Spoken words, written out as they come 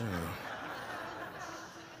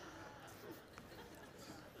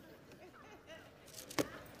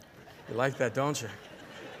You like that, don't you?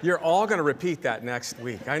 You're all going to repeat that next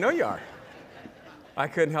week. I know you are. I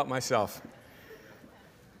couldn't help myself.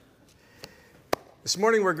 This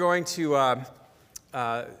morning we're going to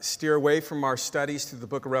steer away from our studies through the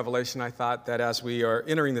book of Revelation. I thought that as we are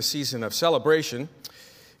entering the season of celebration,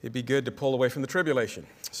 it'd be good to pull away from the tribulation.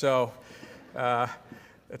 So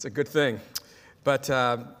that's a good thing. But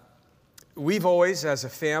we've always, as a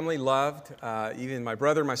family, loved, even my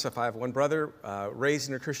brother and myself, I have one brother, raised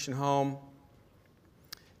in a Christian home,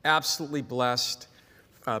 absolutely blessed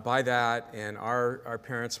by that. And our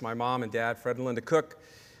parents, my mom and dad, Fred and Linda Cook,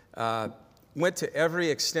 went to every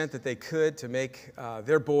extent that they could to make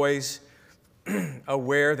their boys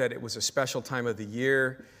aware that it was a special time of the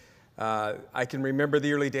year. I can remember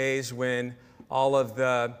the early days when all of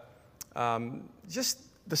the, just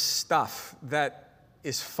the stuff that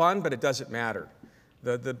is fun, but it doesn't matter.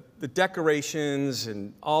 The decorations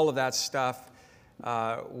and all of that stuff,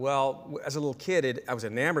 well, as a little kid, I was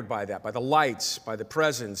enamored by that, by the lights, by the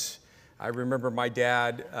presents. I remember my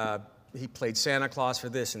dad, he played Santa Claus for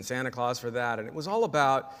this and Santa Claus for that, and it was all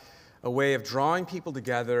about a way of drawing people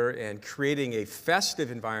together and creating a festive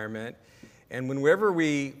environment. And whenever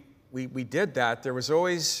we did that, there was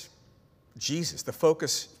always Jesus. The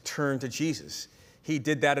focus turned to Jesus. He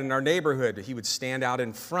did that in our neighborhood. He would stand out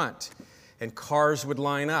in front, and cars would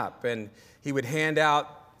line up, and he would hand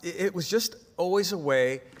out. It was just always a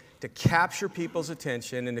way to capture people's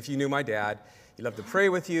attention. And if you knew my dad, he loved to pray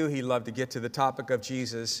with you. He loved to get to the topic of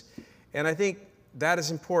Jesus. And I think that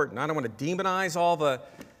is important. I don't want to demonize all the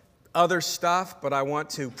other stuff, but I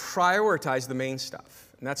want to prioritize the main stuff.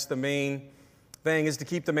 And that's the main thing, is to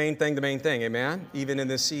keep the main thing, amen? Even in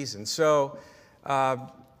this season. So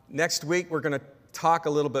next week we're going to talk a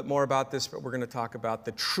little bit more about this, but we're going to talk about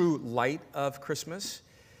the true light of Christmas.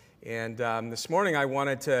 And this morning I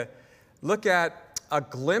wanted to look at a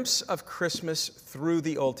glimpse of Christmas through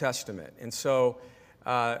the Old Testament. And so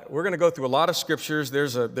we're going to go through a lot of scriptures.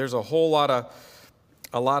 There's a whole lot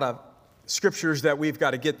of scriptures that we've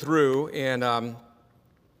got to get through, and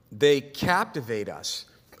they captivate us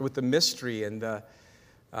with the mystery and the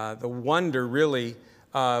wonder, really,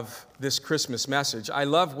 of this Christmas message. I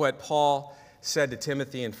love what Paul said to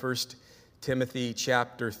Timothy in 1 Timothy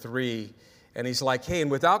chapter 3, and he's like, hey,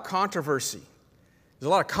 and without controversy, there's a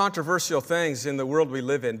lot of controversial things in the world we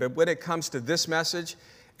live in, but when it comes to this message,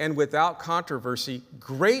 and without controversy,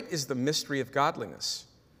 great is the mystery of godliness.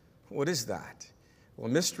 What is that?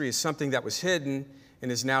 Well, mystery is something that was hidden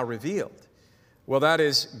and is now revealed. Well, that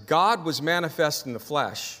is, God was manifest in the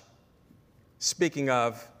flesh, speaking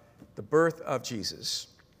of the birth of Jesus.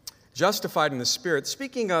 Justified in the Spirit,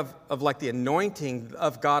 speaking of like the anointing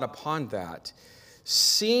of God upon that,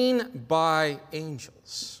 seen by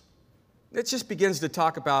angels. It just begins to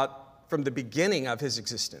talk about from the beginning of his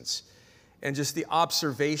existence and just the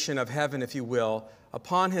observation of heaven, if you will,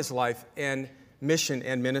 upon his life and mission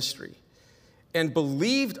and ministry. And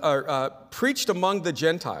believed, preached among the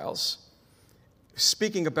Gentiles,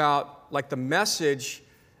 speaking about like the message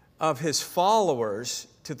of his followers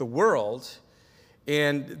to the world,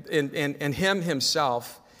 and him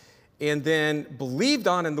himself, and then believed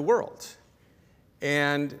on in the world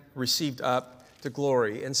and received up to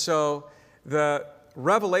glory. And so the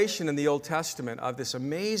revelation in the Old Testament of this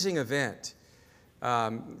amazing event,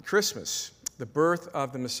 Christmas, the birth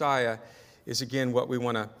of the Messiah, is again what we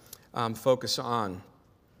want to focus on.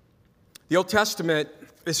 The Old Testament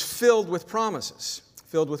is filled with promises,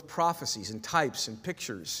 filled with prophecies and types and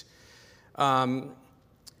pictures.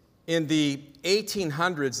 In the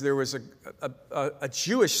 1800s, there was a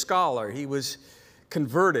Jewish scholar. He was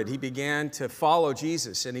converted. He began to follow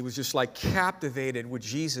Jesus, and he was just like captivated with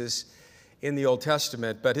Jesus in the Old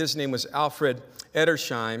Testament. But his name was Alfred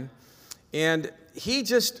Edersheim, and he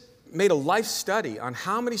just made a life study on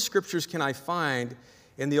how many scriptures can I find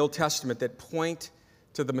in the Old Testament that point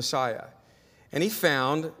to the Messiah. And he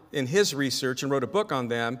found, in his research, and wrote a book on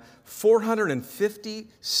them,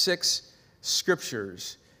 456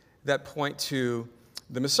 scriptures that point to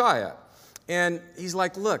the Messiah. And he's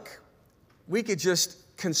like, look, we could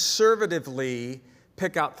just conservatively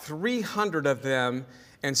pick out 300 of them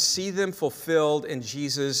and see them fulfilled in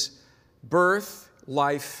Jesus' birth,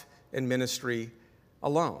 life, and ministry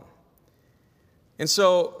alone. And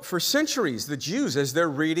so for centuries, the Jews, as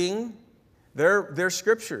they're reading their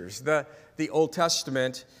scriptures, the Old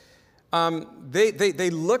Testament, they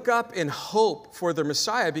look up in hope for their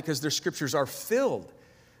Messiah because their scriptures are filled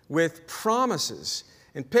with promises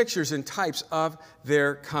and pictures and types of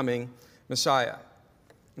their coming Messiah.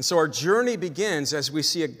 And so our journey begins as we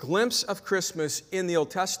see a glimpse of Christmas in the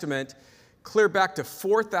Old Testament clear back to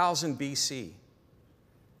 4000 BC.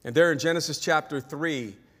 And there in Genesis chapter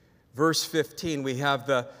 3, verse 15, we have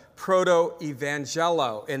the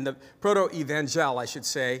proto-evangelo. And the proto-evangel, I should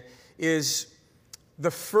say, is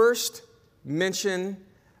the first mention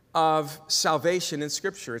of salvation in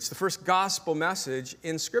Scripture. It's the first gospel message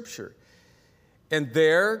in Scripture. And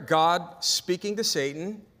there, God speaking to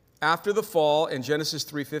Satan after the fall in Genesis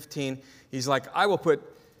 3:15, he's like, I will put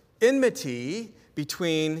enmity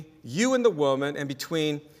between you and the woman and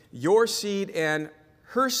between your seed and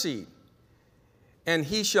her seed. And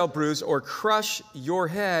he shall bruise or crush your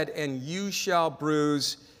head, and you shall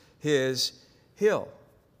bruise his heel.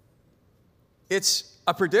 It's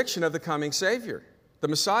a prediction of the coming Savior, the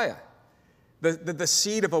Messiah. The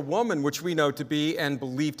seed of a woman, which we know to be and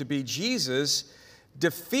believe to be Jesus,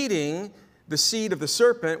 defeating the seed of the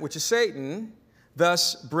serpent, which is Satan,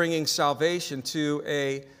 thus bringing salvation to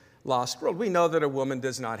a lost world. We know that a woman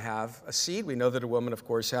does not have a seed. We know that a woman, of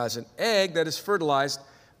course, has an egg that is fertilized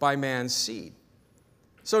by man's seed.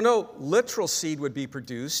 So no literal seed would be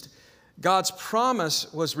produced. God's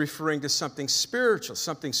promise was referring to something spiritual,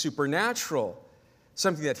 something supernatural,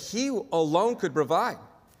 something that he alone could provide.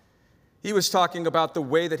 He was talking about the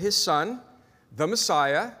way that his son, the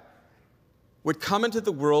Messiah, would come into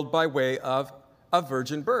the world by way of a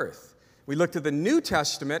virgin birth. We look to the New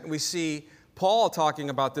Testament and we see Paul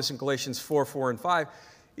talking about this in Galatians 4 and 5.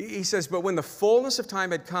 He says, but when the fullness of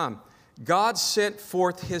time had come, God sent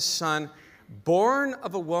forth his son, born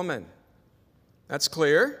of a woman. That's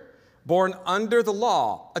clear. Born under the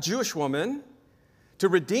law, a Jewish woman, to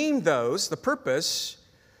redeem those, the purpose,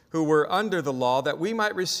 who were under the law, that we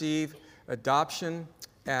might receive adoption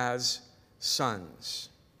as sons.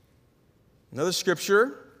 Another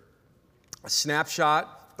scripture, a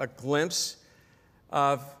snapshot, a glimpse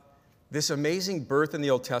of this amazing birth in the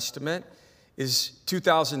Old Testament is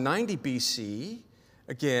 2090 BC,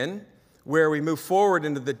 again, where we move forward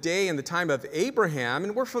into the day and the time of Abraham,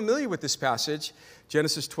 and we're familiar with this passage,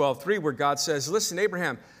 Genesis 12:3, where God says, listen,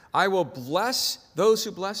 Abraham, I will bless those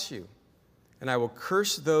who bless you, and I will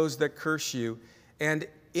curse those that curse you, and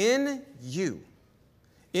in you,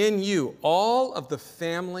 all of the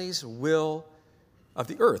families of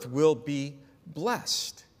the earth will be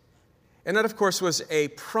blessed. And that, of course, was a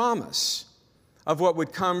promise of what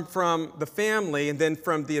would come from the family and then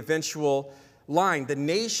from the eventual line, the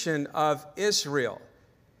nation of Israel.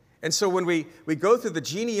 And so when we go through the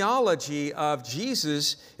genealogy of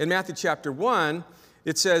Jesus in Matthew chapter 1,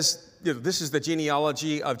 it says, this is the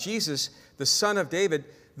genealogy of Jesus, the son of David,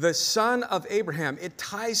 the son of Abraham. It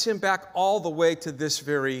ties him back all the way to this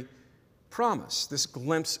very promise, this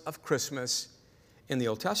glimpse of Christmas in the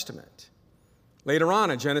Old Testament. Later on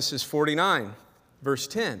in Genesis 49, verse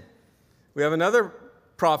 10, we have another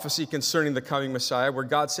prophecy concerning the coming Messiah where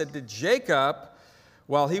God said to Jacob,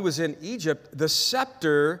 while he was in Egypt, the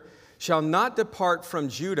scepter shall not depart from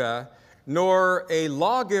Judah, nor a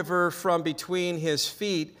lawgiver from between his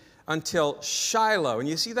feet until Shiloh. And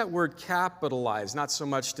you see that word capitalized, not so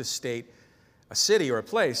much to state a city or a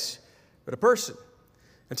place, but a person.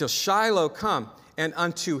 Until Shiloh come, and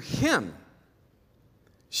unto him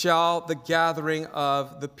shall the gathering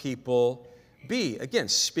of the people be. Again,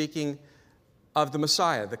 speaking of the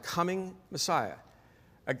Messiah, the coming Messiah.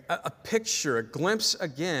 A picture, a glimpse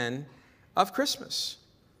again of Christmas.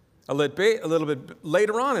 A little bit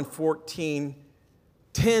later on in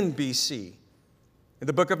 1410 BC, in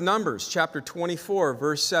the book of Numbers, chapter 24,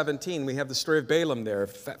 verse 17, we have the story of Balaam there.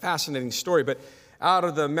 Fascinating story. But out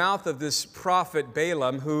of the mouth of this prophet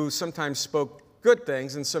Balaam, who sometimes spoke good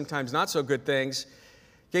things and sometimes not so good things,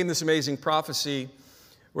 came this amazing prophecy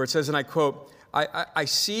where it says, and I quote, I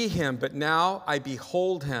see him, but now I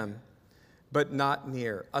behold him, but not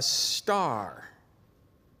near. A star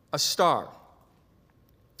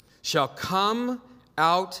shall come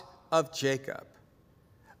out of Jacob.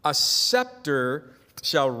 A scepter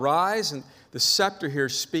shall rise, and the scepter here,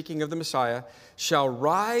 speaking of the Messiah, shall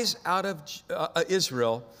rise out of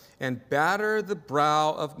Israel and batter the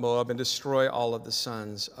brow of Moab and destroy all of the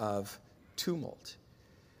sons of tumult.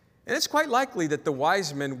 And it's quite likely that the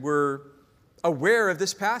wise men were aware of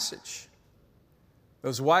this passage.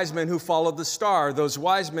 Those wise men who followed the star, those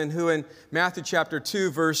wise men who in Matthew chapter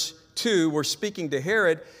 2, verse 2, were speaking to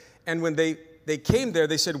Herod, and when they came there,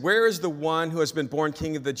 they said, where is the one who has been born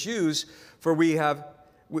King of the Jews? For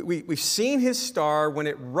we've seen his star when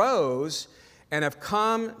it rose and have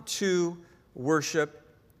come to worship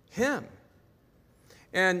him.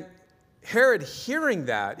 And Herod, hearing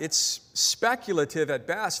that, it's speculative at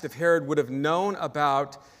best if Herod would have known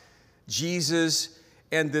about Jesus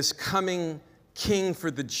and this coming king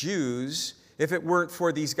for the Jews, if it weren't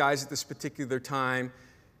for these guys at this particular time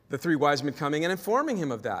the three wise men coming and informing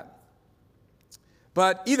him of that.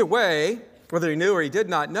 But either way, whether he knew or he did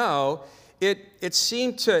not know, it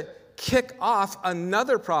seemed to kick off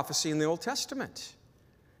another prophecy in the Old Testament,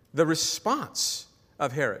 the response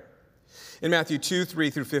of Herod. In Matthew 2, 3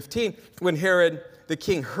 through 15, when Herod the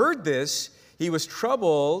king heard this, he was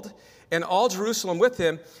troubled, and all Jerusalem with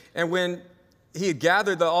him. And when he had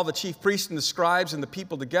gathered all the chief priests and the scribes and the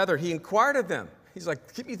people together, he inquired of them. He's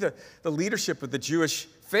like, give me the leadership of the Jewish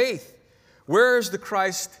faith. Where is the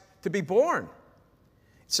Christ to be born?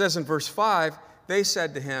 It says in verse 5, they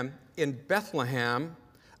said to him, in Bethlehem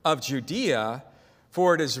of Judea,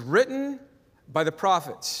 for it is written by the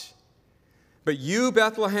prophets, but you,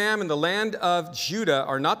 Bethlehem, in the land of Judah,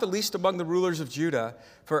 are not the least among the rulers of Judah,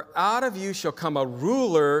 for out of you shall come a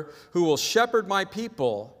ruler who will shepherd my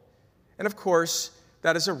people. And of course,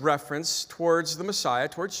 that is a reference towards the Messiah,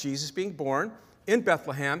 towards Jesus being born in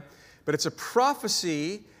Bethlehem. But it's a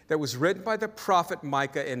prophecy that was written by the prophet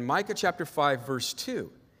Micah in Micah chapter 5, verse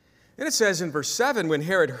 2. And it says in verse 7, when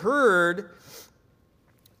Herod heard,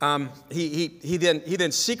 he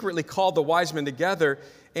then secretly called the wise men together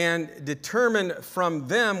and determined from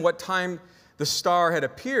them what time the star had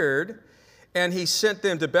appeared. And he sent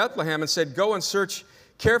them to Bethlehem and said, go and search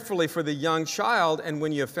carefully for the young child, and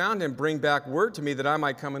when you have found him, bring back word to me that I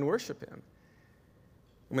might come and worship him.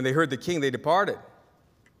 And when they heard the king, they departed.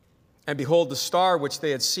 And behold, the star which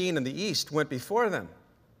they had seen in the east went before them,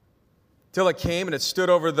 till it came and it stood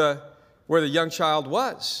over where the young child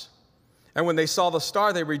was. And when they saw the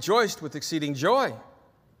star, they rejoiced with exceeding joy.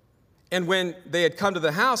 And when they had come to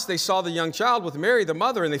the house, they saw the young child with Mary, the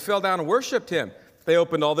mother, and they fell down and worshiped him. They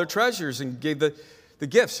opened all their treasures and gave the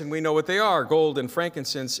gifts, and we know what they are, gold and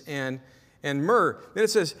frankincense and myrrh. Then it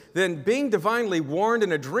says, then being divinely warned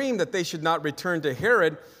in a dream that they should not return to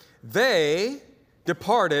Herod, they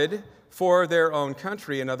departed for their own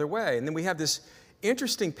country another way. And then we have this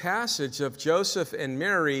interesting passage of Joseph and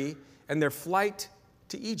Mary and their flight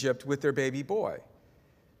to Egypt with their baby boy.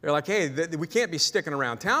 They're like, hey, we can't be sticking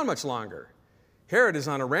around town much longer. Herod is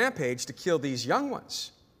on a rampage to kill these young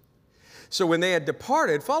ones. So when they had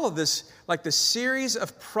departed, follow this, like the series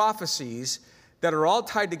of prophecies that are all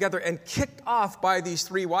tied together and kicked off by these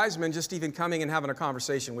three wise men just even coming and having a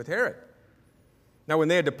conversation with Herod. Now when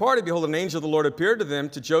they had departed, behold, an angel of the Lord appeared to them,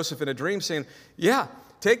 to Joseph in a dream, saying, yeah,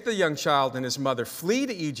 take the young child and his mother, flee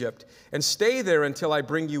to Egypt, and stay there until I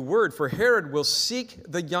bring you word, for Herod will seek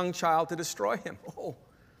the young child to destroy him. Oh.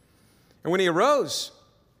 And when he arose,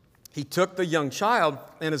 he took the young child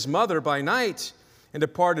and his mother by night and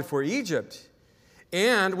departed for Egypt,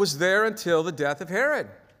 and was there until the death of Herod,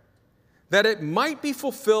 that it might be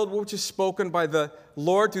fulfilled which is spoken by the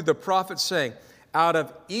Lord through the prophet, saying, out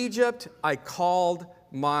of Egypt I called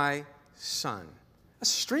my son. A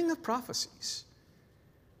string of prophecies,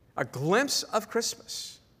 a glimpse of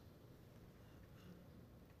Christmas.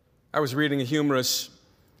 I was reading a humorous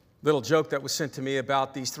little joke that was sent to me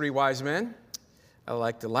about these three wise men. I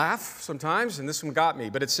like to laugh sometimes, and this one got me.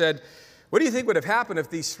 But it said, what do you think would have happened if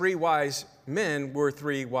these three wise men were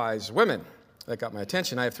three wise women? That got my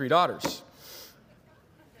attention. I have three daughters.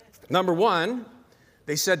 Number one,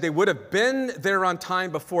 they said they would have been there on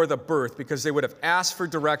time before the birth because they would have asked for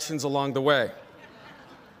directions along the way.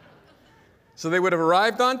 So they would have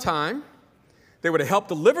arrived on time. They would have helped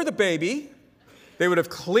deliver the baby. They would have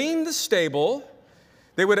cleaned the stable.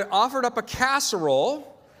 They would have offered up a casserole.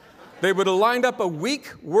 They would have lined up a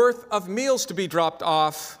week worth of meals to be dropped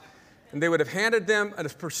off. And they would have handed them a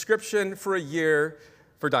prescription for a year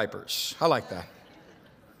for diapers. I like that.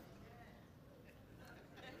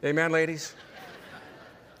 Amen, ladies?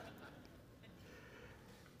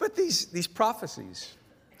 But these prophecies,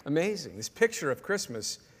 amazing. This picture of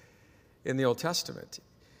Christmas in the Old Testament.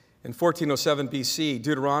 In 1407 BC,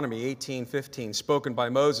 Deuteronomy 18:15, spoken by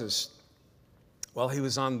Moses while he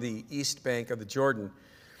was on the east bank of the Jordan,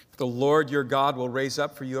 the Lord your God will raise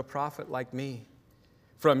up for you a prophet like me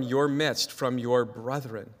from your midst, from your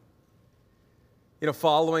brethren. You know,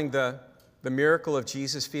 following the miracle of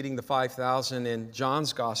Jesus feeding the 5,000 in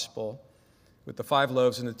John's gospel with the 5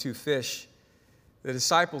 loaves and the 2 fish, the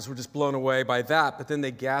disciples were just blown away by that, but then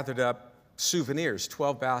they gathered up souvenirs,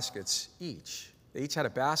 12 baskets each. They each had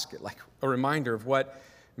a basket, like a reminder of what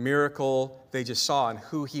miracle they just saw and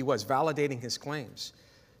who he was, validating his claims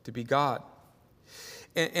to be God.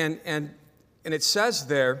 And it says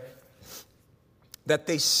there that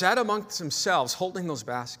they sat amongst themselves holding those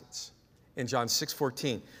baskets in John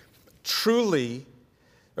 6:14. Truly,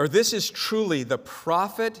 or this is truly the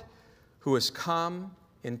prophet who has come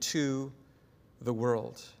into the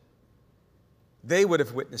world. They would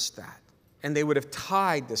have witnessed that, and they would have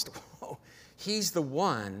tied this. Oh, He's the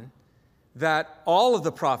one that all of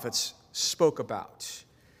the prophets spoke about.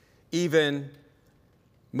 Even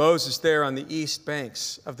Moses there on the east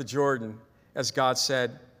banks of the Jordan, as God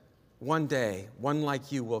said, one day, one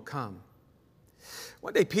like you will come.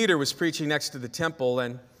 One day Peter was preaching next to the temple,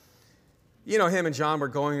 and him and John were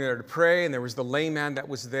going there to pray, and there was the lame man that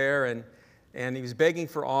was there, and he was begging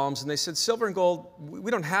for alms, and they said, silver and gold,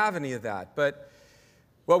 we don't have any of that, but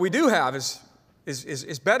what we do have is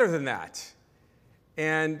better than that.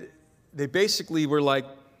 And they basically were like,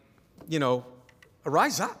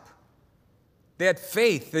 rise up. They had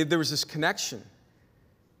faith. There was this connection.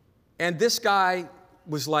 And this guy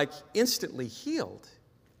was like instantly healed.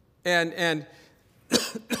 And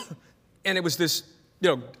and it was this,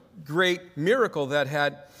 great miracle that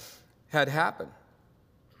had happened.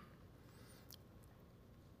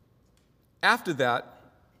 After that,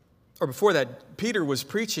 or before that, Peter was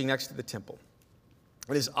preaching next to the temple.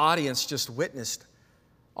 And his audience just witnessed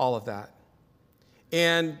all of that.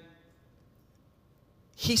 And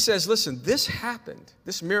he says, listen,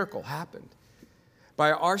 this miracle happened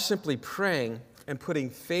by our simply praying and putting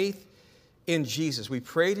faith in Jesus. We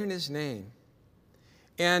prayed in his name.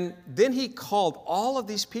 And then he called all of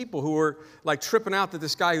these people who were like tripping out that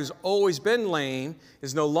this guy who's always been lame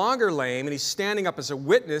is no longer lame, and he's standing up as a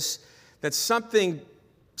witness that something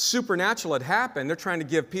supernatural had happened. They're trying to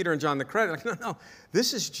give Peter and John the credit. Like, no,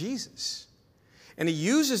 this is Jesus. And he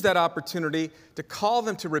uses that opportunity to call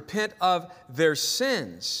them to repent of their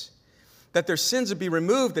sins, that their sins would be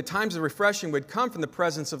removed, that times of refreshing would come from the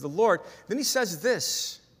presence of the Lord. Then he says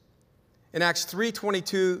this in Acts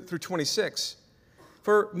 3:22 through 26.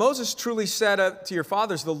 For Moses truly said to your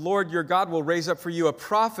fathers, the Lord your God will raise up for you a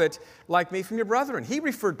prophet like me from your brethren. He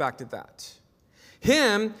referred back to that.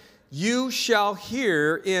 Him you shall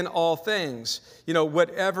hear in all things,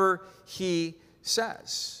 whatever he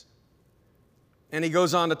says. And he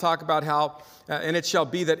goes on to talk about how, and it shall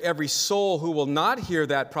be that every soul who will not hear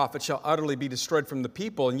that prophet shall utterly be destroyed from the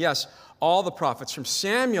people. And yes, all the prophets from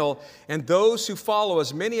Samuel and those who follow,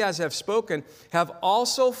 as many as have spoken, have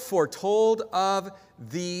also foretold of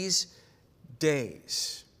these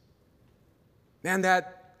days. Man,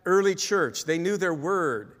 that early church, they knew their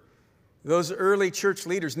word. Those early church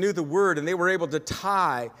leaders knew the word, and they were able to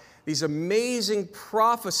tie these amazing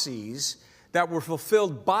prophecies that were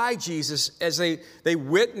fulfilled by Jesus as they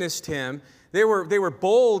witnessed him. They were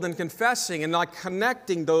bold in confessing and like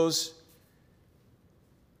connecting those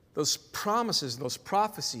promises, those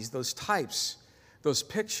prophecies, those types, those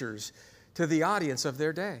pictures to the audience of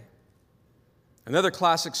their day. Another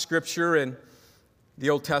classic scripture in the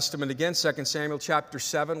Old Testament, again, 2 Samuel chapter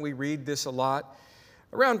 7, we read this a lot.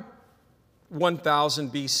 Around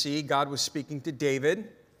 1000 BC, God was speaking to David,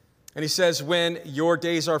 and he says, when your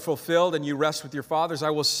days are fulfilled and you rest with your fathers, I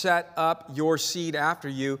will set up your seed after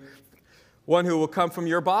you, one who will come from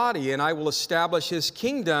your body, and I will establish his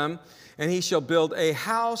kingdom, and he shall build a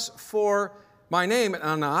house for my name,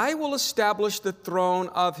 and I will establish the throne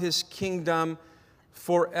of his kingdom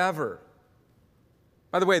forever.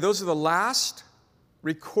 By the way, those are the last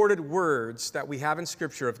recorded words that we have in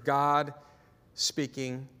Scripture of God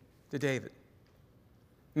speaking to David.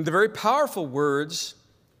 And the very powerful words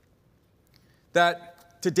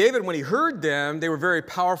that to David, when he heard them, they were very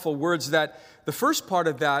powerful words that the first part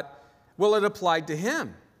of that, well, it applied to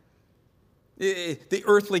him. The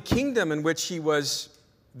earthly kingdom in which he was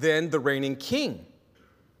then the reigning king.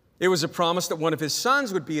 It was a promise that one of his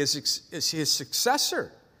sons would be his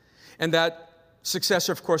successor. And that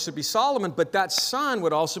successor, of course, would be Solomon, but that son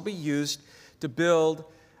would also be used to build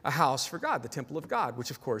a house for God, the temple of God,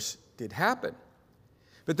 which, of course, did happen.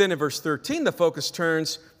 But then in verse 13, the focus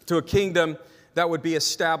turns to a kingdom that would be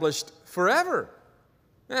established forever.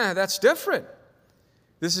 That's different.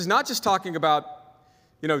 This is not just talking about,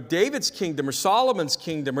 David's kingdom or Solomon's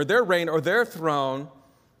kingdom or their reign or their throne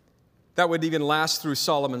that would even last through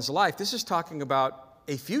Solomon's life. This is talking about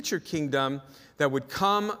a future kingdom that would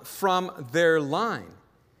come from their line.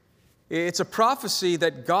 It's a prophecy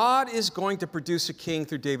that God is going to produce a king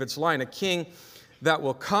through David's line, a king that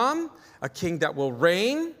will come, a king that will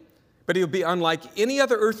reign, but he'll be unlike any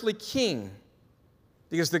other earthly king,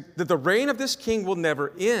 because the reign of this king will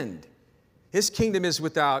never end. His kingdom is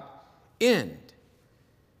without end.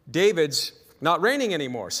 David's not reigning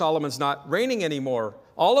anymore. Solomon's not reigning anymore.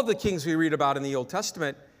 All of the kings we read about in the Old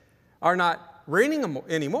Testament are not reigning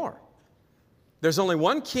anymore. There's only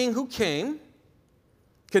one king who came,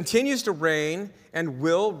 continues to reign, and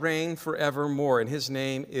will reign forevermore, and his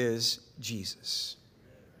name is Jesus.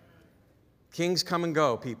 Kings come and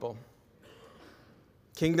go, people.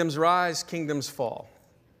 Kingdoms rise, kingdoms fall.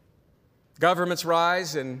 Governments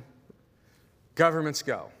rise and Governments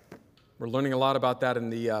go. We're learning a lot about that in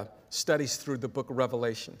the studies through the book of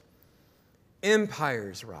Revelation.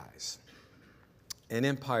 Empires rise and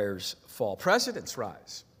empires fall. Presidents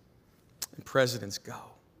rise and presidents go.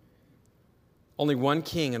 Only one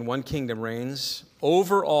king and one kingdom reigns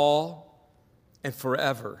over all and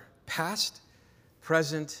forever, past,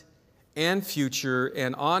 present, and future,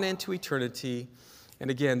 and on into eternity. And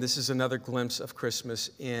again, this is another glimpse of Christmas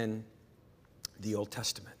in the Old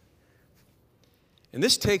Testament. And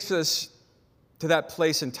this takes us to that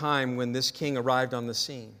place in time when this king arrived on the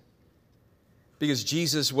scene, because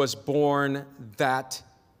Jesus was born that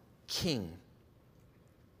king.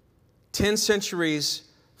 10 centuries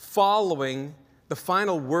following the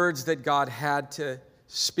final words that God had to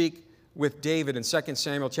speak with David in 2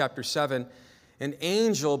 Samuel chapter 7, an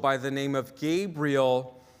angel by the name of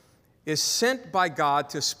Gabriel is sent by God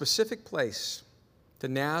to a specific place, to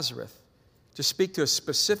Nazareth, to speak to a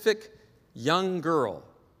specific young girl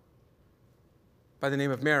by the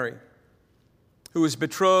name of Mary, who was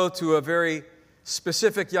betrothed to a very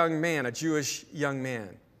specific young man, a Jewish young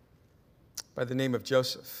man by the name of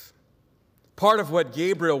Joseph. Part of what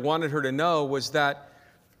Gabriel wanted her to know was that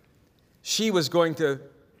she was going to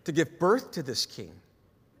give birth to this king,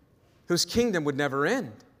 whose kingdom would never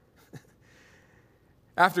end.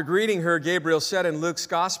 After greeting her, Gabriel said in Luke's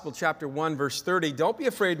Gospel, chapter 1, verse 30, "Don't be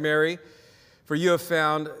afraid, Mary, for you have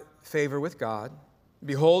found favor with God.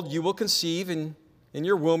 Behold, you will conceive, and in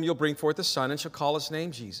your womb you'll bring forth a son, and shall call his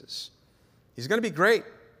name Jesus. He's going to be great.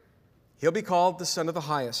 He'll be called the Son of the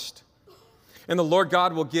Highest. And the Lord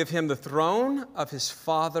God will give him the throne of his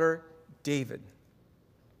father David.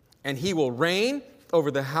 And he will reign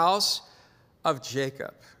over the house of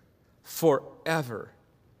Jacob forever.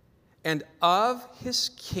 And of his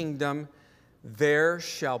kingdom there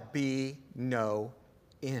shall be no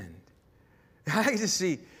end." I can just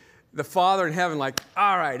see the Father in heaven like,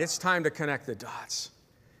 all right, it's time to connect the dots.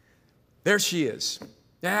 There she is.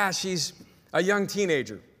 Yeah, she's a young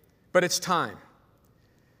teenager, but it's time.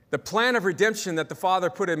 The plan of redemption that the Father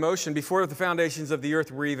put in motion before the foundations of the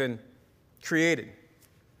earth were even created.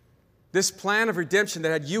 This plan of redemption that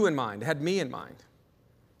had you in mind, had me in mind,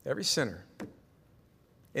 every sinner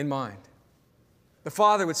in mind. The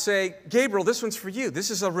Father would say, "Gabriel, this one's for you.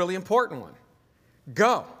 This is a really important one.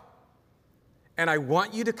 Go. And I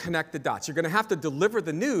want you to connect the dots. You're going to have to deliver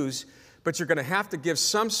the news, but you're going to have to give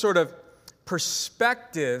some sort of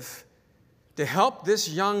perspective to help this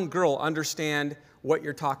young girl understand what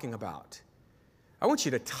you're talking about. I want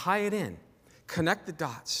you to tie it in, connect the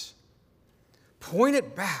dots, point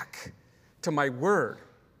it back to my word."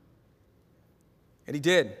 And he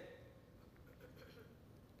did.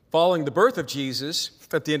 Following the birth of Jesus,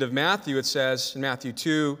 at the end of Matthew, it says in Matthew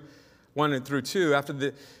 2, 1 through 2,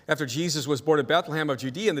 after Jesus was born in Bethlehem of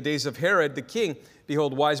Judea in the days of Herod the king,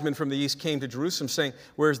 behold, wise men from the east came to Jerusalem, saying,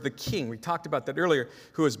 "Where's the king?" We talked about that earlier,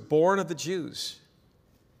 "who is born of the Jews."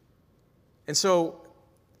 And so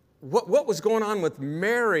what was going on with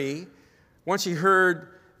Mary once she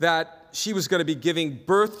heard that she was going to be giving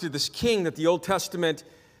birth to this king that the Old Testament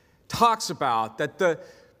talks about, that the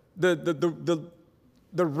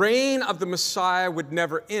reign of the Messiah would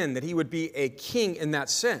never end, that he would be a king in that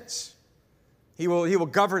sense. He will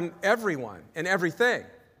govern everyone and everything.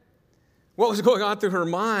 What was going on through her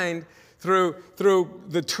mind through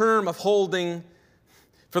the term of holding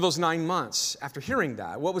for those 9 months after hearing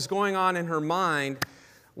that? What was going on in her mind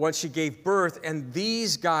once she gave birth and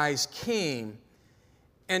these guys came?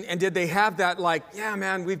 And did they have that like, yeah,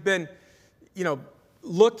 man, we've been,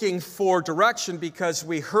 looking for direction because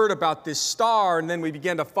we heard about this star, and then we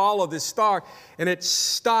began to follow this star, and it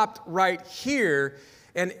stopped right here.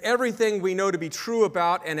 And everything we know to be true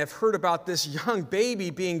about and have heard about this young baby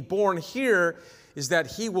being born here is that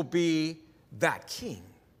he will be that king.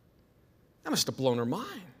 That must have blown her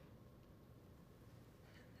mind.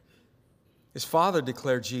 His Father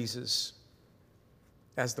declared Jesus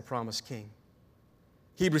as the promised king.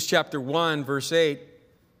 Hebrews chapter 1, verse 8,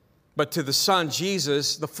 "But to the Son,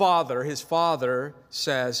 Jesus, the Father, his Father,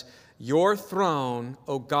 says, Your throne,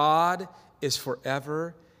 O God, is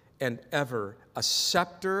forever and ever. A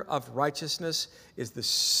scepter of righteousness is the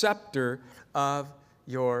scepter of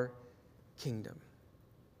your kingdom."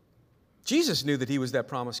 Jesus knew that he was that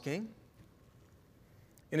promised king.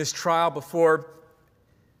 In his trial before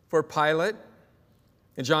Pilate,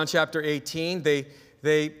 in John chapter 18, they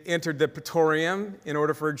entered the praetorium in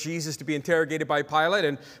order for Jesus to be interrogated by Pilate.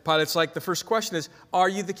 And Pilate's like, the first question is, "Are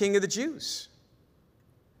you the king of the Jews?"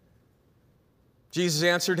 Jesus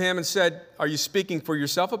answered him and said, "Are you speaking for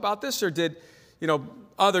yourself about this, or did,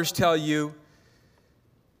 others tell you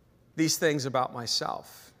these things about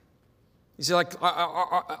myself?" He's like,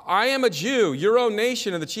 I am a Jew. Your own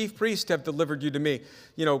nation and the chief priests have delivered you to me.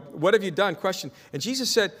 You know, what have you done? Question. And Jesus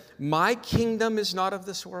said, my kingdom is not of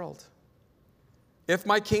this world. If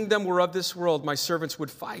my kingdom were of this world, my servants would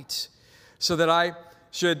fight so that I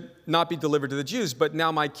should not be delivered to the Jews. But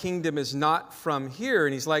now my kingdom is not from here.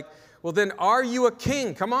 And he's like, well, then are you a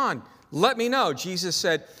king? Come on, let me know. Jesus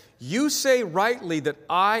said, you say rightly that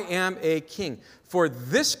I am a king. For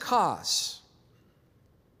this cause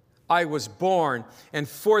I was born, and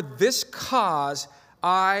for this cause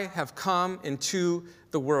I have come into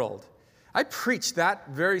the world. I preached that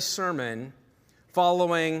very sermon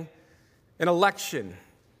following an election,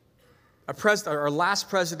 our last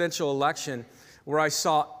presidential election, where I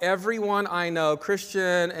saw everyone I know,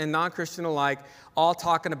 Christian and non-Christian alike, all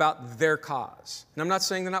talking about their cause. And I'm not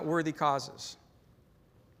saying they're not worthy causes.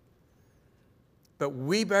 But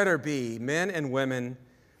we better be men and women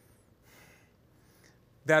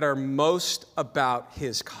that are most about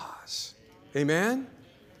His cause. Amen?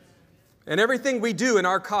 And everything we do in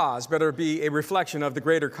our cause better be a reflection of the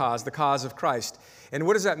greater cause, the cause of Christ. And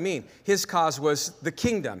what does that mean? His cause was the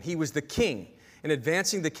kingdom. He was the king in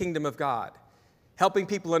advancing the kingdom of God, helping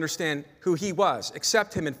people understand who He was,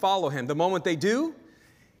 accept Him and follow Him. The moment they do,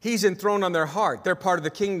 He's enthroned on their heart. They're part of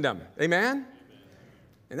the kingdom. Amen?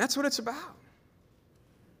 And that's what it's about.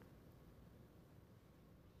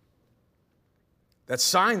 That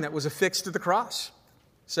sign that was affixed to the cross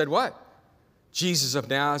said what? Jesus of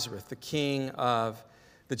Nazareth, the King of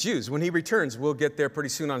the Jews. When He returns, we'll get there pretty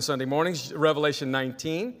soon on Sunday mornings, Revelation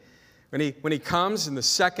 19. When he comes in the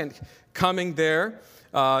second coming there,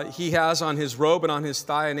 He has on His robe and on His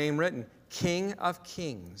thigh a name written, King of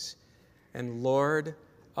Kings and Lord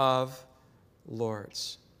of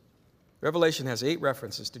Lords. Revelation has 8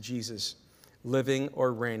 references to Jesus living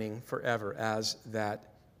or reigning forever as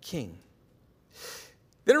that King.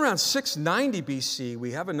 Then around 690 BC,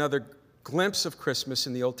 we have another glimpse of Christmas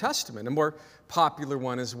in the Old Testament, a more popular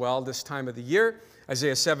one as well this time of the year.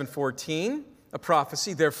 Isaiah 7:14, a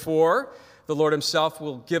prophecy. Therefore, the Lord Himself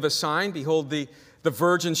will give a sign. Behold, the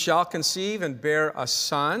virgin shall conceive and bear a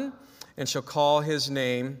son, and shall call his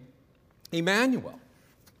name Emmanuel.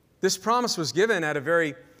 This promise was given at a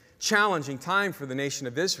very challenging time for the nation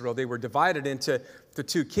of Israel. They were divided into the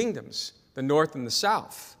 2 kingdoms, the north and the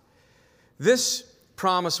south. This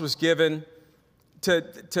promise was given to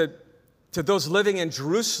those living in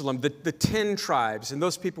Jerusalem, the 10 tribes, and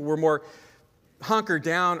those people were more hunkered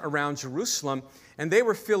down around Jerusalem, and they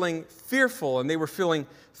were feeling fearful and they were feeling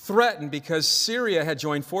threatened because Syria had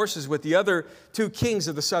joined forces with the other 2 kings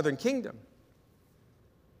of the southern kingdom.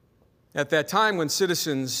 At that time, when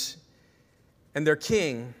citizens and their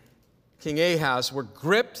king, King Ahaz, were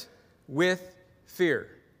gripped with fear.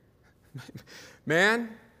 Man,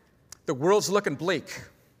 the world's looking bleak.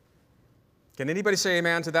 Can anybody say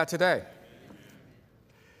amen to that today?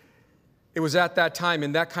 It was at that time,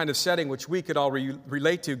 in that kind of setting, which we could all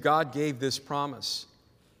relate to, God gave this promise.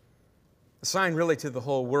 A sign really to the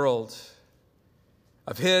whole world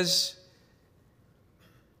of His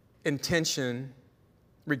intention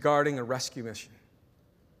regarding a rescue mission.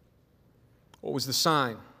 What was the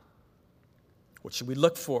sign? What should we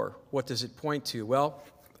look for? What does it point to? Well,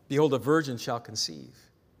 behold, a virgin shall conceive.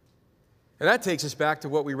 And that takes us back to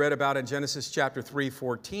what we read about in Genesis chapter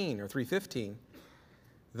 3:14 or 3:15,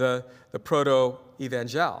 the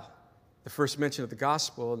proto-evangel, the first mention of the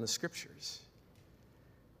gospel in the scriptures.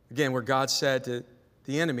 Again, where God said to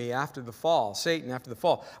the enemy after the fall, Satan after the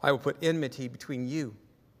fall, I will put enmity between you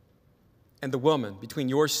and the woman, between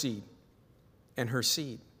your seed and her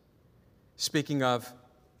seed. Speaking of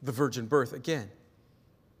the virgin birth again.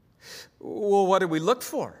 Well, what do we look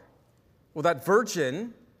for? Well, that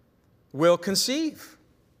virgin will conceive,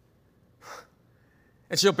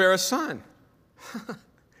 and she'll bear a son.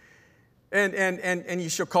 and you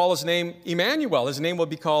shall call his name Emmanuel. His name will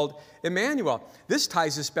be called Emmanuel. This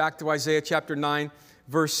ties us back to Isaiah chapter 9,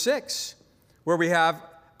 verse 6, where we have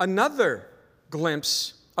another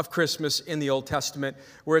glimpse of Christmas in the Old Testament,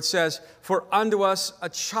 where it says, for unto us a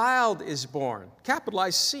child is born,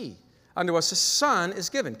 capitalized C. Unto us a son is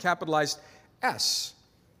given, capitalized S.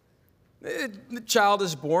 The child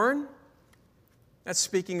is born. That's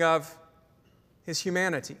speaking of His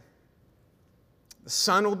humanity. The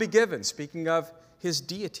Son will be given, speaking of His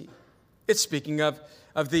deity. It's speaking of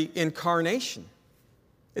the incarnation.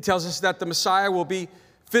 It tells us that the Messiah will be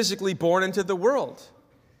physically born into the world,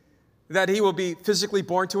 that He will be physically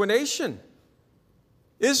born to a nation,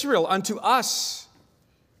 Israel, unto us.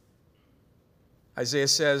 Isaiah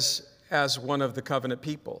says, as one of the covenant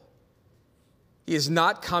people. He is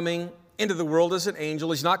not coming into the world as an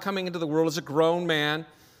angel. He's not coming into the world as a grown man.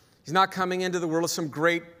 He's not coming into the world as some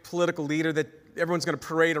great political leader that everyone's going to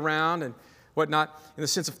parade around and whatnot, in the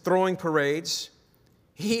sense of throwing parades.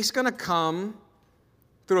 He's going to come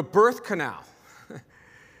through a birth canal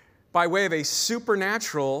by way of a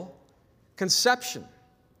supernatural conception.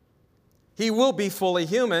 He will be fully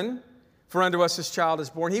human, for unto us this child is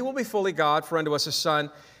born. He will be fully God, for unto us a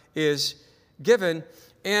son is given.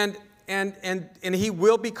 And he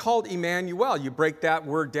will be called Emmanuel. You break that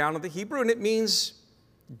word down in the Hebrew, and it means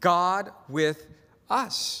God with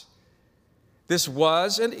us. This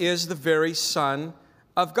was and is the very Son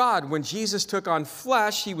of God. When Jesus took on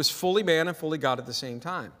flesh, he was fully man and fully God at the same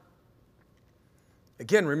time.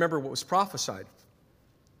 Again, remember what was prophesied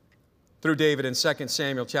through David in 2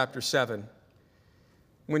 Samuel chapter 7.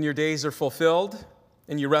 When your days are fulfilled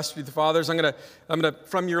and you rest with the fathers, I'm going to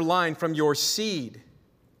from your line, from your seed.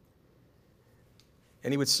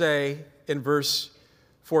 And he would say in verse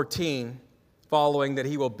 14, following, that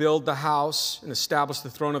he will build the house and establish the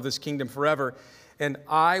throne of this kingdom forever, and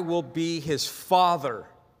I will be his father,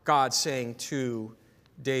 God saying to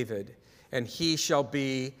David, and he shall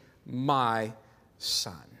be my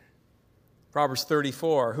son. Proverbs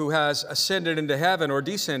 34, who has ascended into heaven or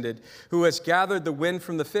descended, who has gathered the wind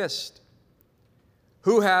from the fist,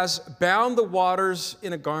 who has bound the waters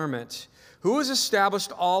in a garment, who has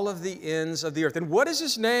established all of the ends of the earth. And what is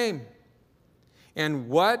his name? And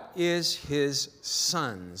what is his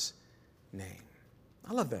son's name?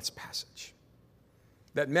 I love that passage.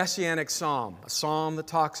 That messianic psalm, a psalm that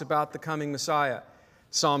talks about the coming Messiah.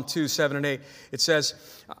 Psalm 2, 7 and 8. It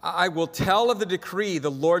says, I will tell of the decree.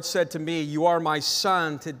 The Lord said to me, you are my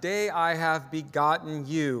son. Today I have begotten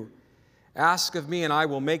you. Ask of me, and I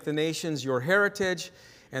will make the nations your heritage,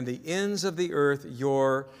 and the ends of the earth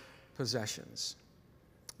your possessions.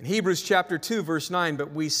 In Hebrews chapter 2, verse 9,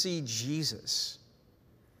 but we see Jesus,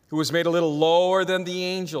 who was made a little lower than the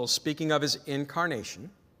angels, speaking of his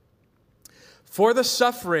incarnation, for the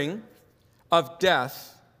suffering of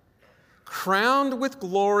death, crowned with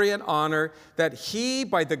glory and honor, that he,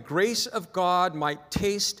 by the grace of God, might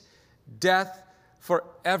taste death for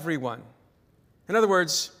everyone. In other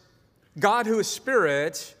words, God, who is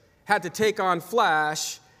spirit, had to take on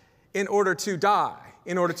flesh in order to die,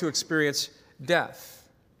 in order to experience death.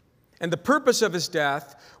 And the purpose of his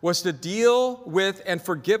death was to deal with and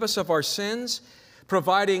forgive us of our sins,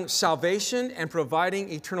 providing salvation and providing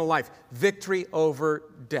eternal life, victory over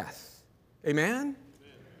death. Amen?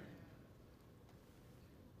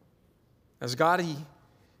 As God,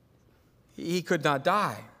 he could not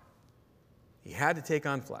die. He had to take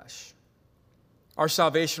on flesh. Our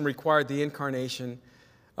salvation required the incarnation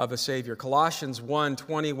of a Savior. Colossians 1,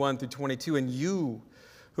 21 through 22, and you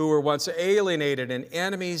who were once alienated and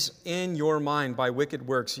enemies in your mind by wicked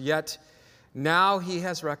works, yet now he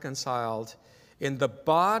has reconciled in the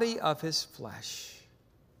body of his flesh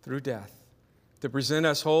through death to present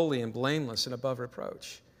us holy and blameless and above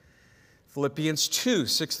reproach. Philippians 2,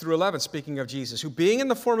 6 through 11, speaking of Jesus, who being in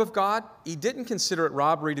the form of God, he didn't consider it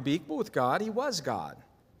robbery to be equal with God. He was God.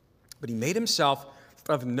 But he made himself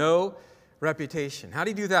of no reputation. How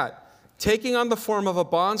did he do that? Taking on the form of a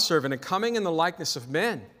bondservant and coming in the likeness of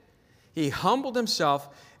men, he humbled himself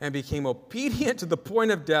and became obedient to the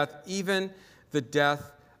point of death, even the death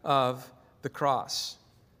of the cross.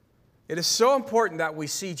 It is so important that we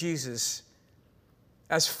see Jesus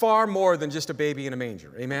as far more than just a baby in a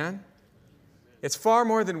manger. Amen? It's far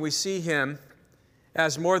more than we see him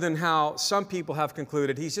as more than how some people have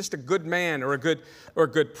concluded. He's just a good man or a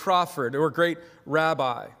good prophet or a great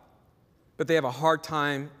rabbi. But they have a hard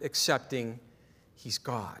time accepting he's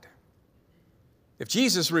God. If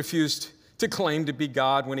Jesus refused to claim to be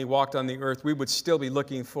God when he walked on the earth, we would still be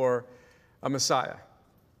looking for a Messiah.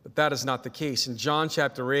 But that is not the case. In John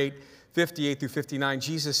chapter 8, 58 through 59,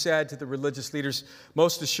 Jesus said to the religious leaders,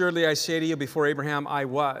 most assuredly I say to you, before Abraham I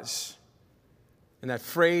was. And that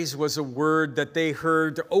phrase was a word that they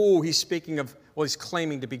heard, oh, he's speaking of, well, he's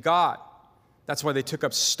claiming to be God. That's why they took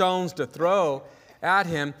up stones to throw at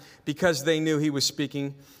him, because they knew he was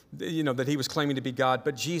speaking, that he was claiming to be God.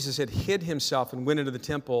 But Jesus had hid himself and went into the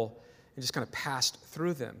temple and just kind of passed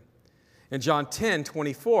through them. In John 10,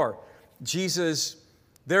 24, Jesus,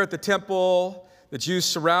 there at the temple, the Jews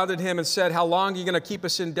surrounded him and said, how long are you going to keep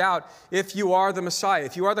us in doubt? If you are the Messiah,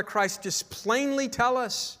 if you are the Christ, just plainly tell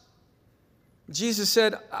us. Jesus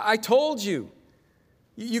said, I told you.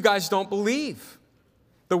 You guys don't believe.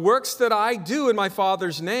 The works that I do in my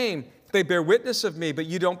Father's name, they bear witness of me, but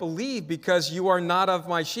you don't believe because you are not of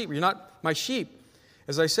my sheep. You're not my sheep,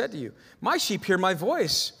 as I said to you. My sheep hear my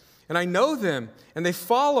voice, and I know them, and they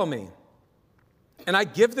follow me. And I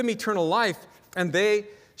give them eternal life, and they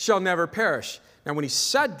shall never perish. Now, when he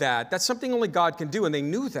said that, that's something only God can do, and they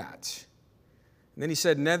knew that. And then he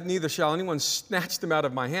said, neither shall anyone snatch them out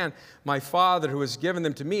of my hand. My Father who has given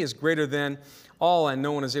them to me is greater than all, and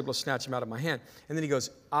no one is able to snatch them out of my hand. And then he goes,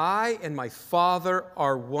 I and my Father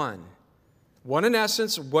are one. One in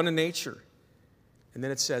essence, one in nature. And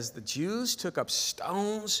then it says, the Jews took up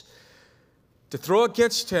stones to throw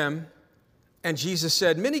against him. And Jesus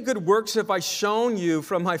said, many good works have I shown you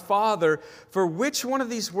from my Father. For which one of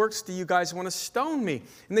these works do you guys want to stone me?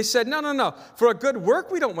 And they said, no. For a good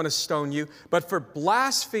work we don't want to stone you, but for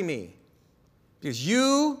blasphemy. Because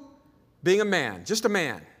you, being a man, just a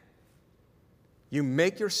man, you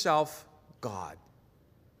make yourself God.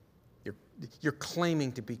 You're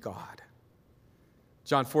claiming to be God.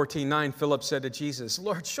 John 14:9, Philip said to Jesus,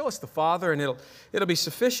 Lord, show us the Father, and it'll be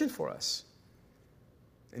sufficient for us.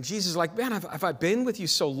 And Jesus is like, man, have I been with you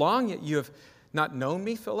so long, yet you have not known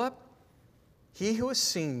me, Philip? He who has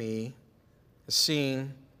seen me has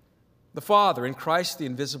seen the Father. In Christ, the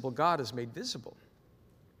invisible God is made visible.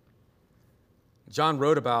 John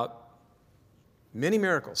wrote about many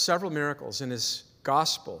miracles, several miracles in his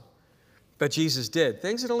gospel that Jesus did,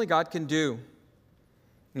 things that only God can do.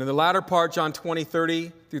 And in the latter part, John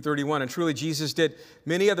 20:30 through 31, and truly Jesus did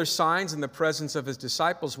many other signs in the presence of his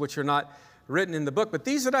disciples, which are not written in the book, but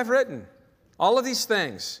these that I've written, all of these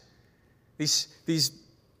things, these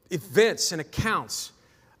events and accounts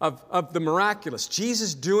of the miraculous,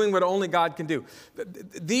 Jesus doing what only God can do.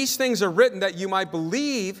 These things are written that you might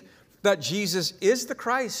believe that Jesus is the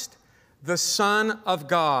Christ, the Son of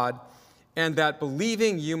God, and that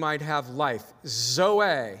believing you might have life,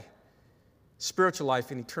 Zoe, spiritual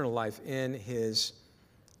life and eternal life in his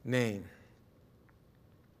name.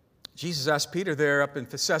 Jesus asked Peter there up in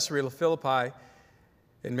Caesarea Philippi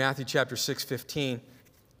in Matthew chapter 6:15,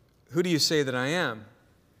 who do you say that I am?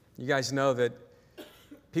 You guys know that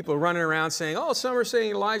people are running around saying, oh, some are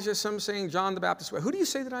saying Elijah, some are saying John the Baptist. Who do you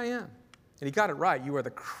say that I am? And he got it right. You are the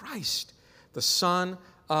Christ, the Son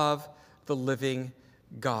of the living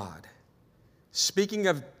God. Speaking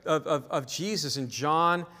of Jesus in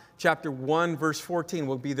John chapter 1, verse 14,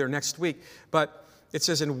 we'll be there next week. But it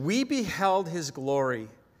says, and we beheld his glory,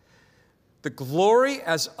 the glory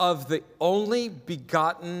as of the only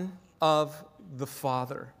begotten of the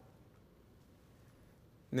Father.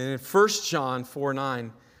 And then in 1 John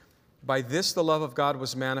 4:9, by this the love of God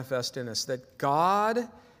was manifest in us, that God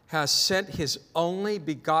has sent his only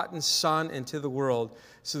begotten Son into the world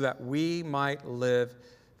so that we might live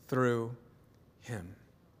through him.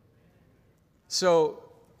 So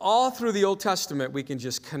all through the Old Testament, we can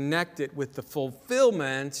just connect it with the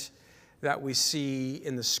fulfillment that we see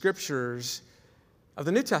in the Scriptures of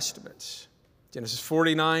the New Testament. Genesis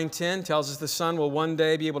 49:10 tells us the Son will one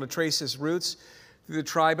day be able to trace his roots through the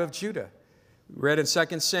tribe of Judah. We read in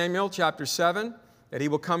 2 Samuel chapter 7 that he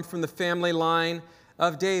will come from the family line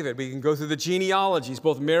of David. We can go through the genealogies.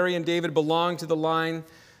 Both Mary and David belong to the line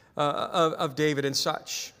of David and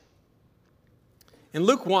such. In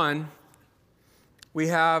Luke 1, we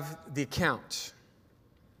have the account.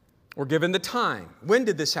 We're given the time. When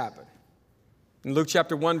did this happen? In Luke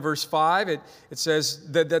chapter 1, verse 5, it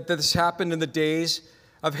says that this happened in the days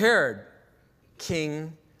of Herod,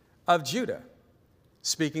 king of Judah.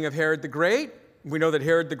 Speaking of Herod the Great, we know that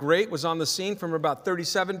Herod the Great was on the scene from about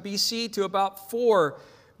 37 BC to about 4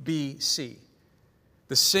 BC.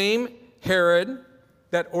 The same Herod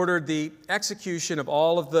that ordered the execution of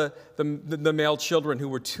all of the male children who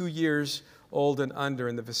were 2 years old and under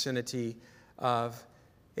in the vicinity of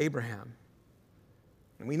Abraham.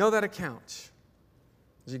 And we know that account.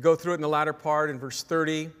 As you go through it in the latter part, in verse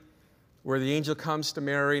 30, where the angel comes to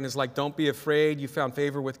Mary and is like, don't be afraid, you found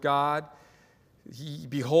favor with God.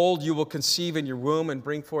 Behold, you will conceive in your womb and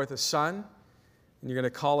bring forth a son, and you're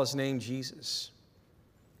going to call his name Jesus.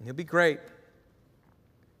 And he'll be great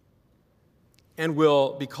and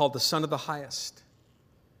will be called the Son of the Highest.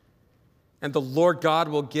 And the Lord God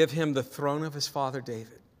will give him the throne of his father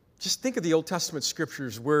David. Just think of the Old Testament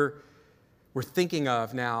scriptures we're thinking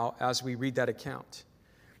of now as we read that account.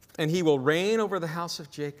 And he will reign over the house of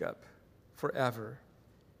Jacob forever.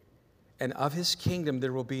 And of his kingdom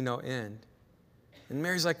there will be no end. And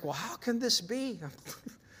Mary's like, well, how can this be? A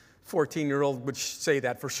 14-year-old would say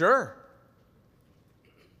that for sure.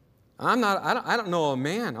 I don't know a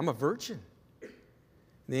man. I'm a virgin. And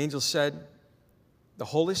the angel said, the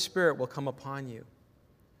Holy Spirit will come upon you,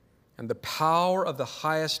 and the power of the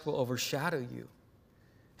highest will overshadow you.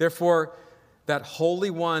 Therefore, that Holy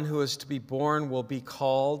One who is to be born will be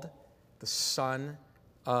called the Son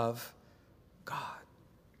of God.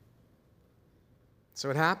 So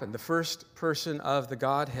it happened. The first person of the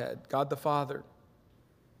Godhead, God the Father,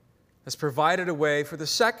 has provided a way for the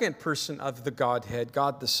second person of the Godhead,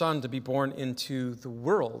 God the Son, to be born into the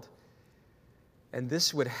world. And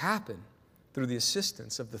this would happen through the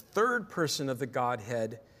assistance of the third person of the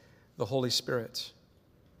Godhead, the Holy Spirit.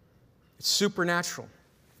 It's supernatural.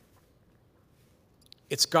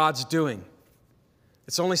 It's God's doing.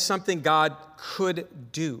 It's only something God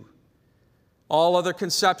could do. All other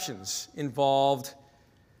conceptions involved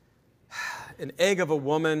an egg of a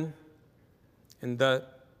woman and the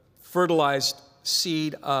fertilized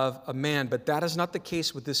seed of a man. But that is not the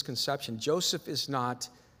case with this conception. Joseph is not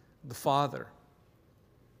the father.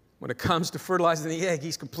 When it comes to fertilizing the egg,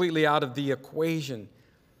 he's completely out of the equation.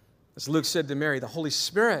 As Luke said to Mary, the Holy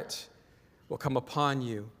Spirit will come upon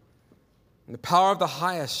you, and the power of the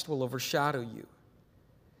highest will overshadow you.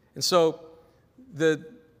 And so the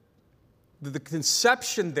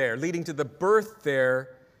conception there, leading to the birth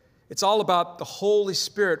there, it's all about the Holy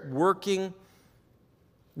Spirit working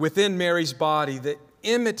within Mary's body. The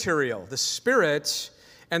immaterial, the spirit,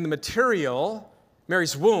 and the material,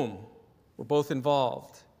 Mary's womb, were both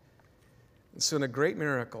involved. And so in a great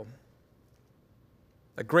miracle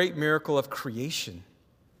of creation,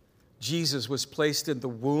 Jesus was placed in the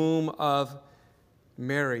womb of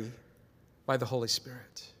Mary by the Holy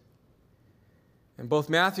Spirit. And both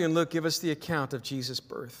Matthew and Luke give us the account of Jesus'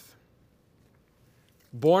 birth.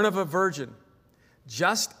 Born of a virgin,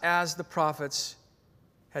 just as the prophets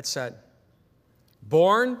had said.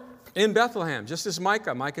 Born in Bethlehem, just as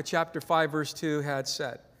Micah chapter 5, verse 2 had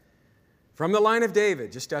said. From the line of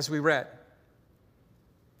David, just as we read.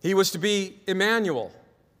 He was to be Emmanuel,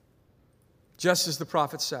 just as the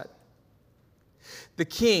prophet said. The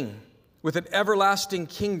king with an everlasting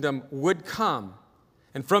kingdom would come,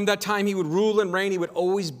 and from that time he would rule and reign. He would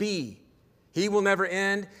always be. He will never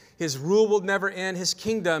end. His rule will never end. His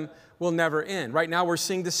kingdom will never end. Right now we're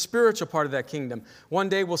seeing the spiritual part of that kingdom. One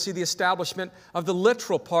day we'll see the establishment of the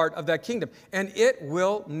literal part of that kingdom, and it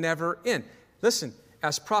will never end. Listen,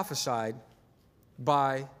 as prophesied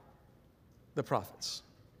by the prophets.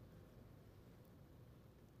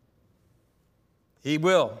 He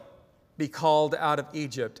will be called out of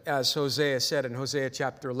Egypt, as Hosea said in Hosea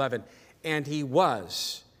chapter 11. And he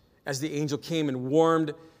was, as the angel came and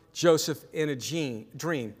warned Joseph in a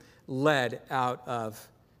dream, led out of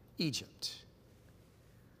Egypt.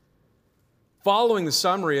 Following the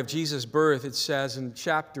summary of Jesus' birth, it says in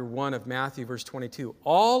chapter 1 of Matthew, verse 22,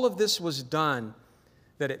 all of this was done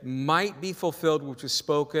that it might be fulfilled which was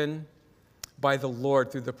spoken by the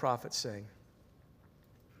Lord through the prophet, saying.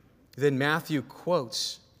 Then Matthew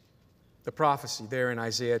quotes the prophecy there in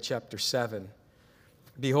Isaiah chapter 7.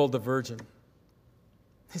 Behold the virgin.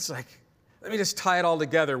 It's like, let me just tie it all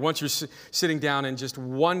together once you're sitting down and just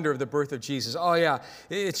wonder of the birth of Jesus. Oh yeah,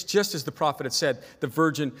 it's just as the prophet had said. The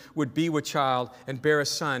virgin would be with child and bear a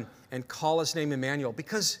son and call his name Emmanuel,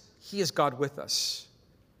 because he is God with us.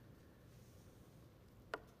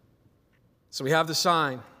 So we have the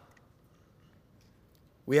sign.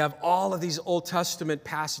 We have all of these Old Testament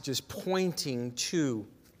passages pointing to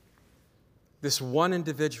this one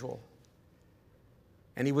individual.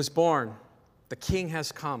 And he was born. The King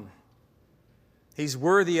has come. He's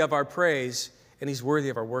worthy of our praise, and he's worthy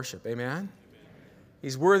of our worship. Amen? Amen.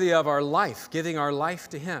 He's worthy of our life, giving our life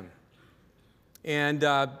to him. And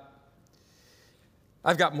I've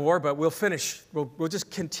got more, but we'll finish. We'll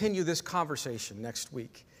just continue this conversation next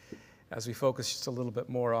week as we focus just a little bit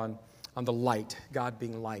more on the light, God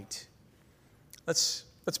being light. Let's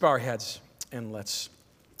bow our heads and let's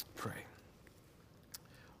pray.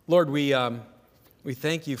 Lord, we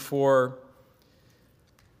thank you for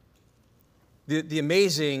the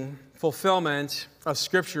amazing fulfillment of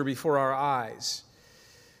Scripture before our eyes,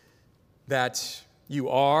 that you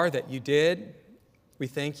are, that you did. We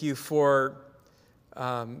thank you for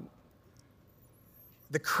the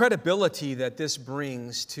credibility that this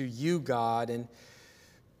brings to you, God, and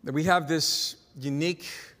that we have this unique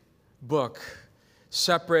book,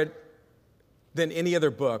 separate than any other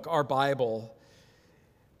book, our Bible,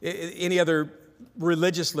 any other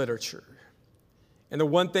religious literature. And the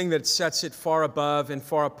one thing that sets it far above and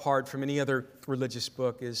far apart from any other religious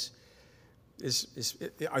book are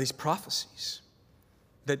these prophecies.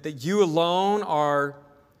 That you alone are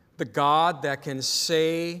the God that can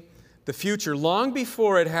say the future long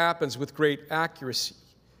before it happens with great accuracy.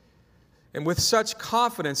 And with such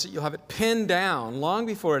confidence that you'll have it pinned down long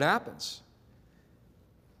before it happens.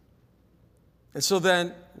 And so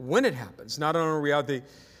then, when it happens, not only are we the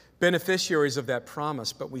beneficiaries of that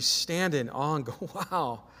promise, but we stand in awe and go,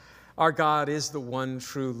 wow, our God is the one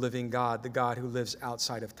true living God, the God who lives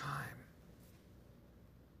outside of time.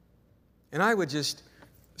 And I would just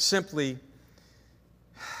simply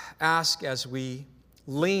ask as we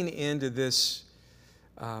lean into this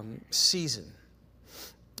season.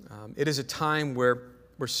 It is a time where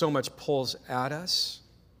so much pulls at us.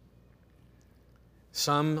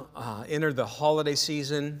 Some enter the holiday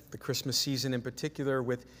season, the Christmas season in particular,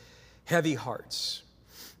 with heavy hearts.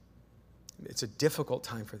 It's a difficult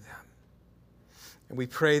time for them. And we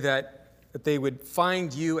pray that they would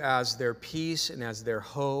find you as their peace and as their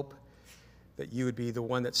hope, that you would be the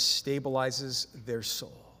one that stabilizes their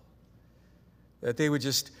soul. That they would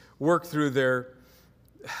just work through the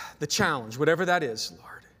challenge, whatever that is,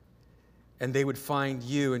 Lord. And they would find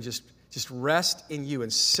you and just rest in you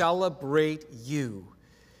and celebrate you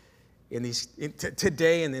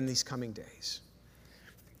today and in these coming days.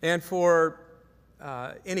 And for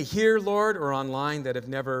any here, Lord, or online that have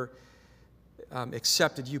never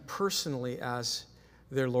accepted you personally as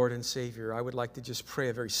their Lord and Savior, I would like to just pray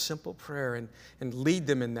a very simple prayer and lead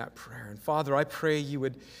them in that prayer. And Father, I pray you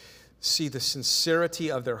would see the sincerity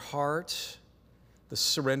of their heart, the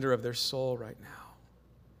surrender of their soul right now.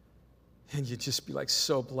 And you'd just be like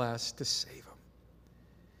so blessed to save them.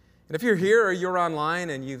 And if you're here or you're online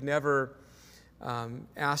and you've never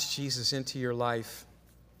asked Jesus into your life,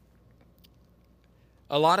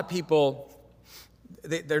 a lot of people,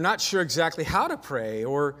 they're not sure exactly how to pray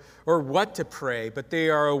or what to pray, but they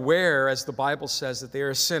are aware, as the Bible says, that they are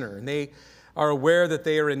a sinner. And they are aware that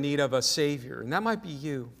they are in need of a Savior. And that might be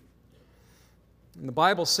you. And the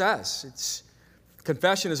Bible says,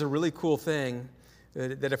 confession is a really cool thing,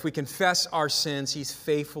 that if we confess our sins, He's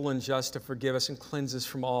faithful and just to forgive us and cleanse us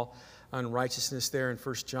from all unrighteousness there in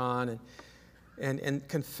 1 John. And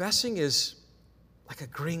confessing is like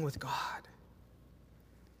agreeing with God.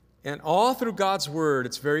 And all through God's Word,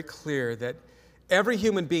 it's very clear that every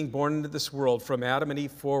human being born into this world, from Adam and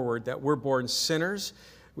Eve forward, that we're born sinners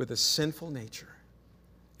with a sinful nature.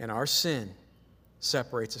 And our sin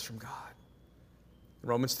separates us from God. In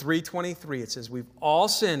Romans 3:23, it says, we've all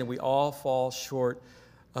sinned and we all fall short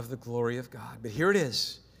of the glory of God. But here it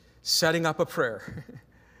is, setting up a prayer.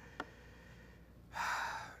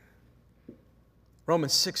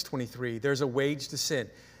 Romans 6:23, there's a wage to sin.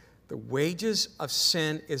 The wages of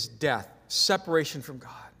sin is death, separation from God.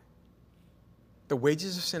 The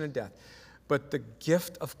wages of sin and death. But the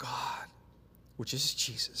gift of God, which is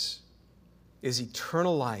Jesus, is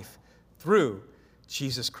eternal life through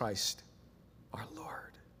Jesus Christ our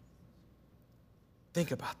Lord.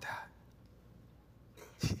 Think about that.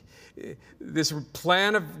 This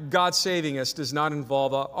plan of God saving us does not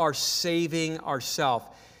involve our saving ourselves.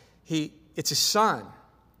 It's His Son.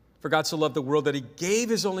 For God so loved the world that He gave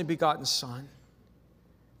His only begotten Son,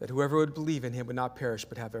 that whoever would believe in Him would not perish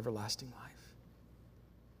but have everlasting life.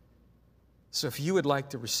 So if you would like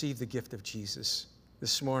to receive the gift of Jesus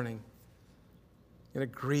this morning and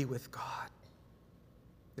agree with God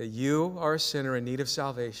that you are a sinner in need of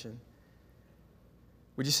salvation,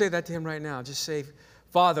 would you say that to Him right now? Just say,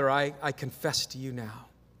 Father, I confess to you now.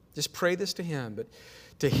 Just pray this to Him, but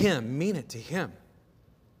to Him, mean it to Him.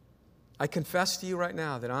 I confess to you right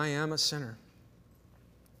now that I am a sinner.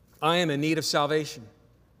 I am in need of salvation.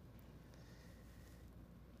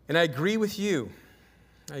 And I agree with you.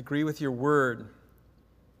 I agree with your word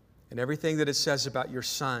and everything that it says about your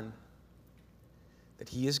Son, that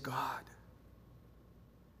He is God,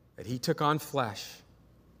 that He took on flesh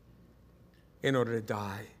in order to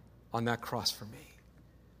die on that cross for me.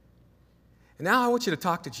 And now I want you to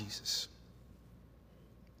talk to Jesus.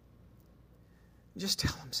 Just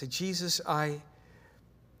tell Him, say, Jesus, I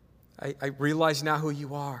realize now who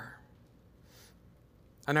you are.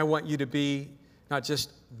 And I want you to be not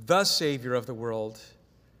just the Savior of the world,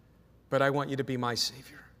 but I want you to be my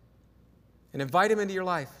Savior. And invite Him into your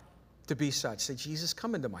life to be such. Say, Jesus,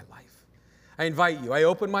 come into my life. I invite you. I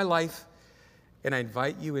open my life, and I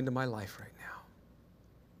invite you into my life right now.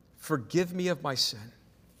 Forgive me of my sin.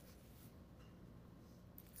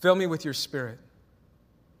 Fill me with your Spirit.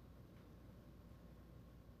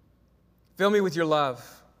 Fill me with your love.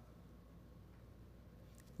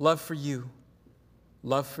 Love for you.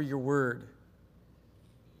 Love for your word.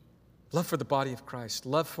 Love for the body of Christ.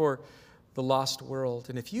 Love for the lost world.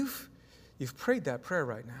 And if you've prayed that prayer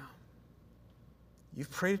right now, you've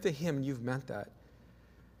prayed it to Him and you've meant that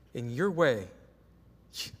in your way,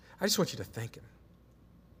 I just want you to thank Him.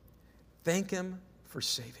 Thank Him for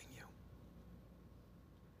saving you.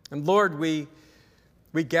 And Lord, we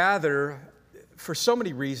gather for so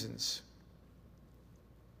many reasons.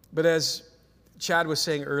 But as Chad was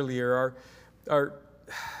saying earlier,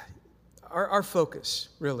 our focus,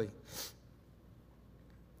 really,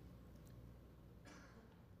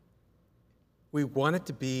 we want it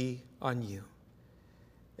to be on you.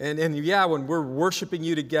 And yeah, when we're worshiping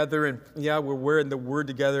you together, and yeah, we're in the Word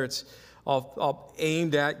together, it's all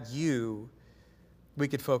aimed at you, we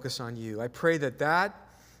could focus on you. I pray that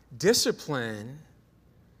discipline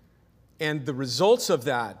and the results of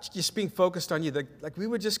that, just being focused on you, like we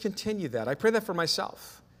would just continue that. I pray that for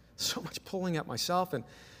myself. So much pulling at myself and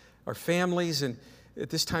our families, and at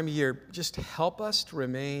this time of year, just help us to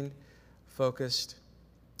remain focused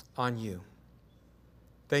on you.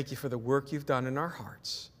 Thank you for the work you've done in our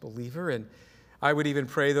hearts, believer. And I would even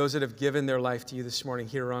pray those that have given their life to you this morning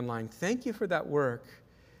here or online. Thank you for that work.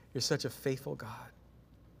 You're such a faithful God.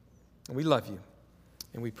 And we love you.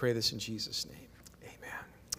 And we pray this in Jesus' name.